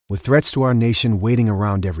With threats to our nation waiting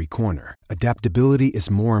around every corner, adaptability is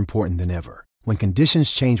more important than ever. When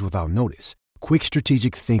conditions change without notice, quick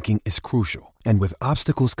strategic thinking is crucial. And with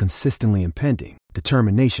obstacles consistently impending,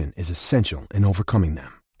 determination is essential in overcoming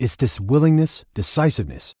them. It's this willingness,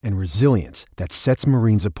 decisiveness, and resilience that sets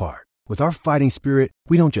Marines apart. With our fighting spirit,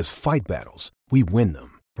 we don't just fight battles, we win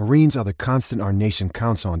them. Marines are the constant our nation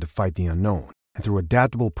counts on to fight the unknown. And through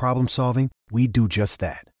adaptable problem solving, we do just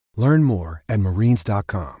that. Learn more at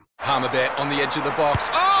marines.com. Palmerbet on the edge of the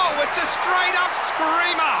box. Oh, it's a straight-up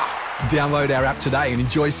screamer! Download our app today and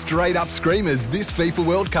enjoy straight-up screamers this FIFA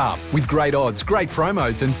World Cup with great odds, great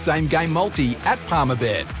promos and same-game multi at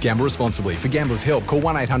Palmerbet. Gamble responsibly. For Gamblers' Help, call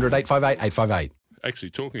 1-800-858-858.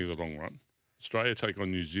 Actually, talking of the long run, Australia take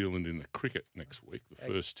on New Zealand in the cricket next week, the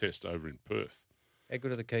first test over in Perth. How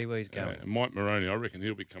good are the Kiwis going? And Mike Moroney, I reckon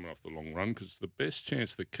he'll be coming off the long run because the best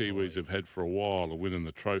chance the Kiwis have had for a while of winning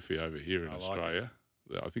the trophy over here in Australia.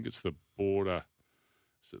 I think it's the Border,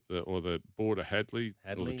 the Border Hadley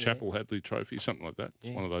or the Chapel Hadley Trophy, something like that.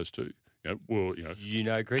 It's one of those two.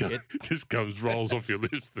 Cricket. Just rolls off your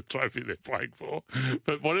lips, the trophy they're playing for.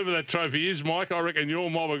 But whatever that trophy is, Mike, I reckon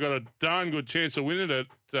your mob have got a darn good chance of winning it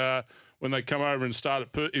when they come over and start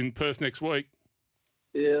in Perth next week.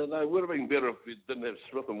 Yeah, no, it would have been better if we didn't have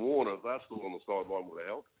Smith and Warner. If they're still on the sideline would have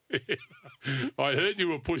helped. I heard you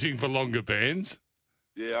were pushing for longer bands.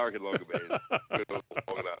 Yeah, I reckon longer bands.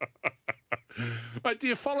 Long enough. But do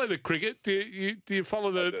you follow the cricket? Do you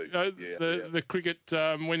follow the cricket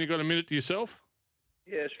when you got a minute to yourself?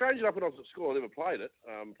 Yeah, strange enough, when I was at school, I never played it.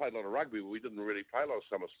 Played a lot of rugby, but we didn't really play a lot of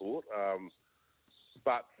summer sport.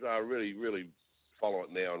 But really, really follow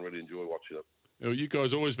it now and really enjoy watching it. You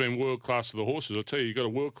guys always been world-class for the horses. I tell you, you've got a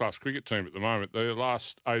world-class cricket team at the moment. The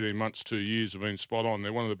last 18 months, 2 years have been spot on.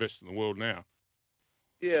 They're one of the best in the world now.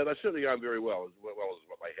 Yeah, they're certainly going very well as what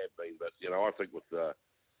they have been. But, I think with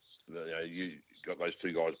you got those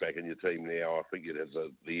two guys back in your team now, I think you'd have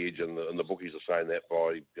the edge, and the bookies are saying that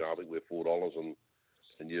by, I think we're $4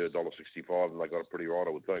 and you're $1.65, and they got it pretty right,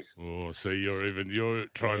 I would think. Oh, see, you're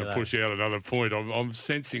trying to push out another point. I'm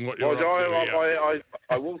sensing what you're up to here.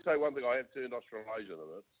 I will say one thing. I have turned Australasian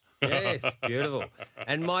in it. Yes, beautiful.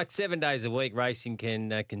 And Mike, 7 days a week racing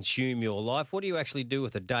can consume your life. What do you actually do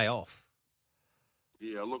with a day off?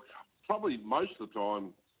 Yeah, look, probably most of the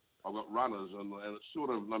time I've got runners, and it's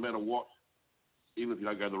sort of no matter what, even if you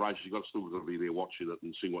don't go to the races, you've still got to be there watching it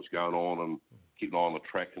and seeing what's going on and keep an eye on the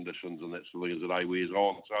track conditions and that sort of thing as the day wears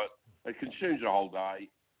on. So it consumes the whole day.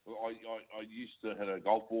 I used to have a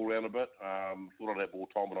golf ball around a bit. Thought I'd have more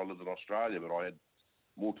time when I lived in Australia, but I had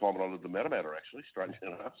more time when I lived in Matamata, actually, strangely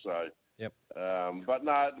enough. So, yep. But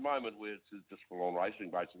no, at the moment we're just full-on racing,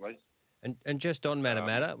 basically. And just on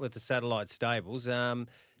Matamata with the satellite stables,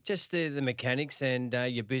 just the mechanics and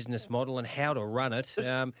your business model and how to run it.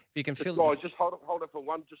 If you can fill. Guys, just hold it for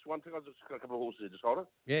one thing. I've just got a couple of horses here. Just hold it.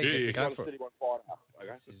 Yeah, go one for city, it. one fighter.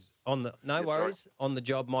 Okay. No worries. Sorry. On the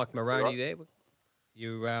job, Mike Moroney there.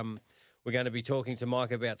 We're going to be talking to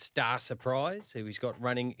Mike about Star Surprise, who he's got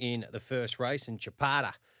running in the first race, and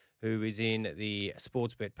Chapata, who is in the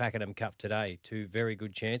Sportsbet Pakenham Cup today. Two very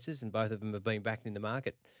good chances, and both of them have been back in the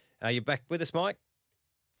market. Are you back with us, Mike?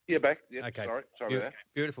 Yeah, back. Yeah, okay. Sorry about that.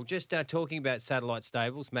 Beautiful. Just talking about satellite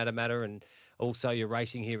stables, Matamata, and also your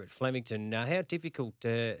racing here at Flemington. How difficult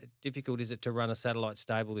is it to run a satellite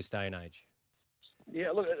stable this day and age?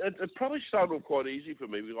 Yeah, look, it probably started off quite easy for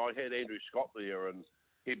me because I had Andrew Scott there, and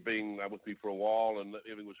he'd been with me for a while, and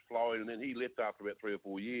everything was flowing. And then he left after about 3 or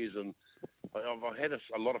 4 years, and I've had a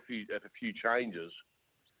few changes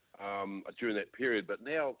during that period. But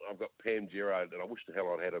now I've got Pam Gerard, and I wish the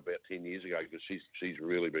hell I'd had her about 10 years ago because she's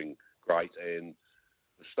really been great. And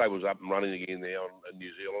the stable's up and running again now in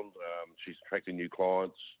New Zealand. She's attracting new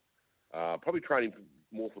clients. Probably training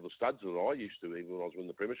more for the studs than I used to, even when I was in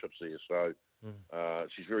the premierships here. So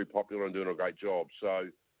she's very popular and doing a great job. So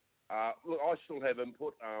look, I still have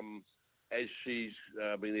input. As she's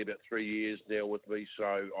been there about 3 years now with me, so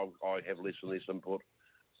I have less and less input.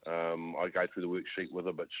 I go through the worksheet with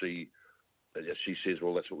her, but she says,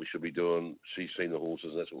 well, that's what we should be doing. She's seen the horses,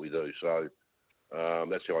 and that's what we do. So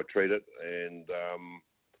that's how I treat it. And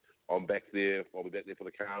I'm back there. I'll be back there for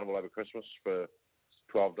the carnival over Christmas for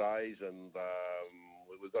 12 days, and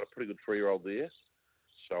we've got a pretty good 3-year-old there.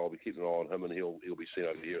 So I'll be keeping an eye on him, and he'll be seen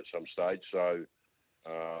over here at some stage. So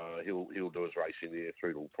he'll do his racing there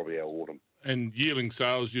through till probably our autumn. And yearling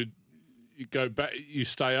sales, you go back, you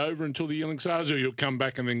stay over until the yearling sales, or you'll come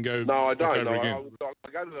back and then go? No, I don't. No,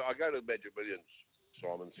 I go to Magic Millions,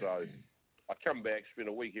 Simon. So I come back, spend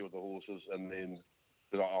a week here with the horses, and then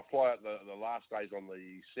I fly out the last days on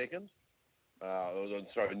the 2nd,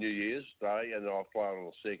 New Year's Day, and then I fly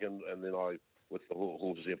on the 2nd, and then I, with the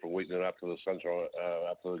horses here for a week, then up to the Sunshine,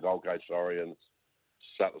 up to the Gold Coast, and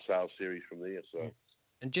start the sales series from there. So.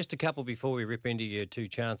 And just a couple before we rip into your 2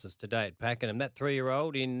 chances today at Pakenham, that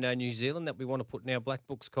 3-year-old in New Zealand that we want to put in our black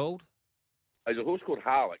books called? There's a horse called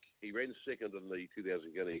Harlick. He ran 2nd in the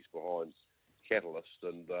 2000 Guineas behind Catalyst,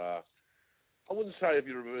 and I wouldn't say if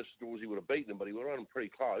you reversed the doors he would have beaten him, but he would have run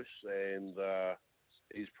pretty close, and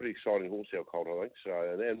he's a pretty exciting horse, our Colt, I think. So,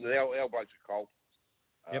 and our blokes are Colt,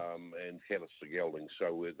 and Catalyst are gelding,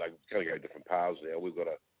 so they're going to go different paths now. We've got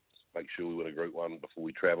to make sure we win a Group 1 before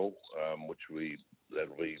we travel,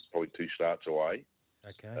 that'll be probably 2 starts away.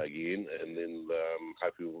 Okay. Again, and then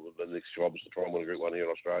hopefully the next job is to try and win a Group 1 here in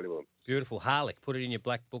Australia with them. Beautiful. Harlick, put it in your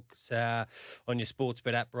black books on your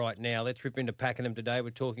Sportsbet app right now. Let's rip into Pakenham today. We're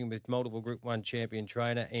talking with multiple Group 1 champion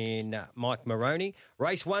trainer in Mike Moroney.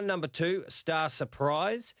 Race 1, number 2, Star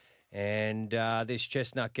Surprise. And this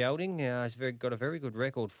Chestnut Gelding has got a very good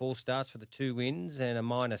record. 4 starts for the 2 wins and a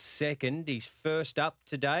minor second. He's first up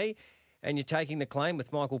today, and you're taking the claim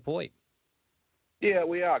with Michael Poit. Yeah,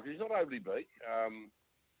 we are, because he's not overly big,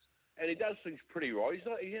 and he does things pretty right.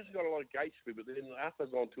 He hasn't got a lot of gate speed, but then after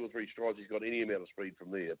gone 2 or 3 strides, he's got any amount of speed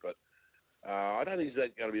from there. But I don't think he's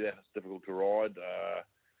going to be that difficult to ride.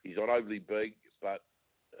 He's not overly big, but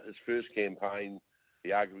his first campaign,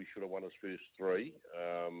 he arguably should have won his first 3.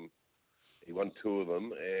 He won 2 of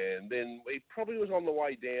them, and then he probably was on the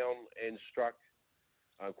way down and struck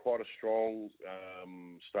quite a strong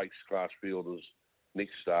stakes class fielders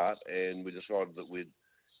next start, and we decided that we'd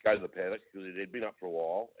go to the paddock because it had been up for a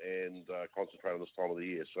while and concentrate on this time of the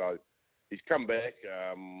year. So he's come back.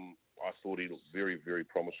 I thought he looked very, very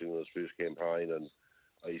promising in his first campaign, and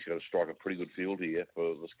he's going to strike a pretty good field here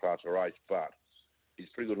for this class of race. But he's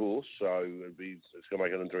a pretty good horse, so it's going to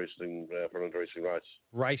make it interesting for an interesting race.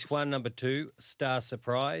 Race 1, number 2, Star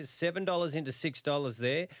Surprise. $7 into $6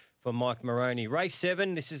 there for Mike Moroney. Race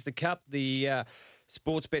 7, this is the Cup, the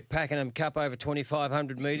Sportsbet Pakenham Cup over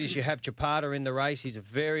 2,500 metres. You have Chapata in the race. He's a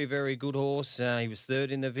very, very good horse. He was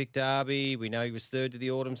 3rd in the Vic Derby. We know he was 3rd to the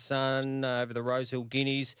Autumn Sun over the Rosehill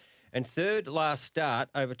Guineas. And 3rd last start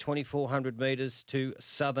over 2,400 metres to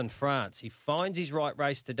Southern France. He finds his right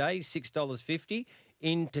race today, $6.50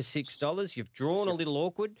 into $6. You've drawn a little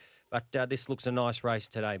awkward, but this looks a nice race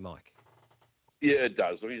today, Mike. Yeah, it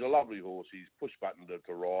does. He's a lovely horse. He's push-button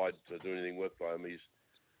to ride, to do anything with him. He's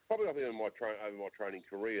probably, I think, over my training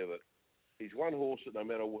career, that he's one horse that no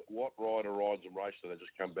matter what rider rides and races, they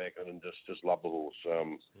just come back and just love the horse.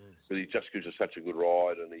 But he just gives us such a good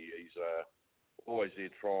ride, and he's always there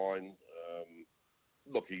trying.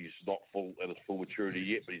 Look, he's not at his full maturity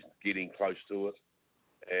yet, but he's getting close to it.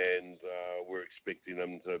 And we're expecting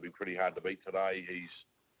him to be pretty hard to beat today. He's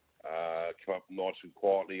come up nice and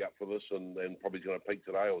quietly up for this, and probably going to peak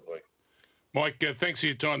today, I would think. Mike, thanks for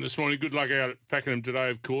your time this morning. Good luck out at Pakenham today,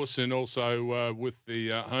 of course, and also with the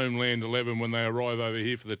Homeland 11 when they arrive over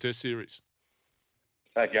here for the Test Series.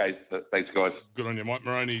 Okay, thanks, guys. Good on you. Mike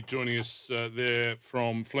Moroney joining us there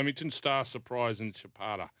from Flemington. Star Surprise and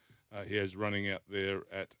Chapata. He is running out there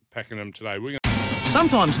at Pakenham today.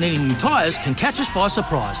 Sometimes needing new tyres can catch us by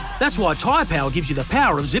surprise. That's why Tyre Power gives you the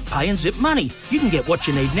power of zip pay and zip money. You can get what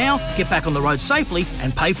you need now, get back on the road safely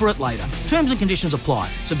and pay for it later. Terms and conditions apply.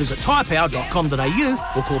 So visit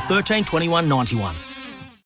tyrepower.com.au or call 13 21 91.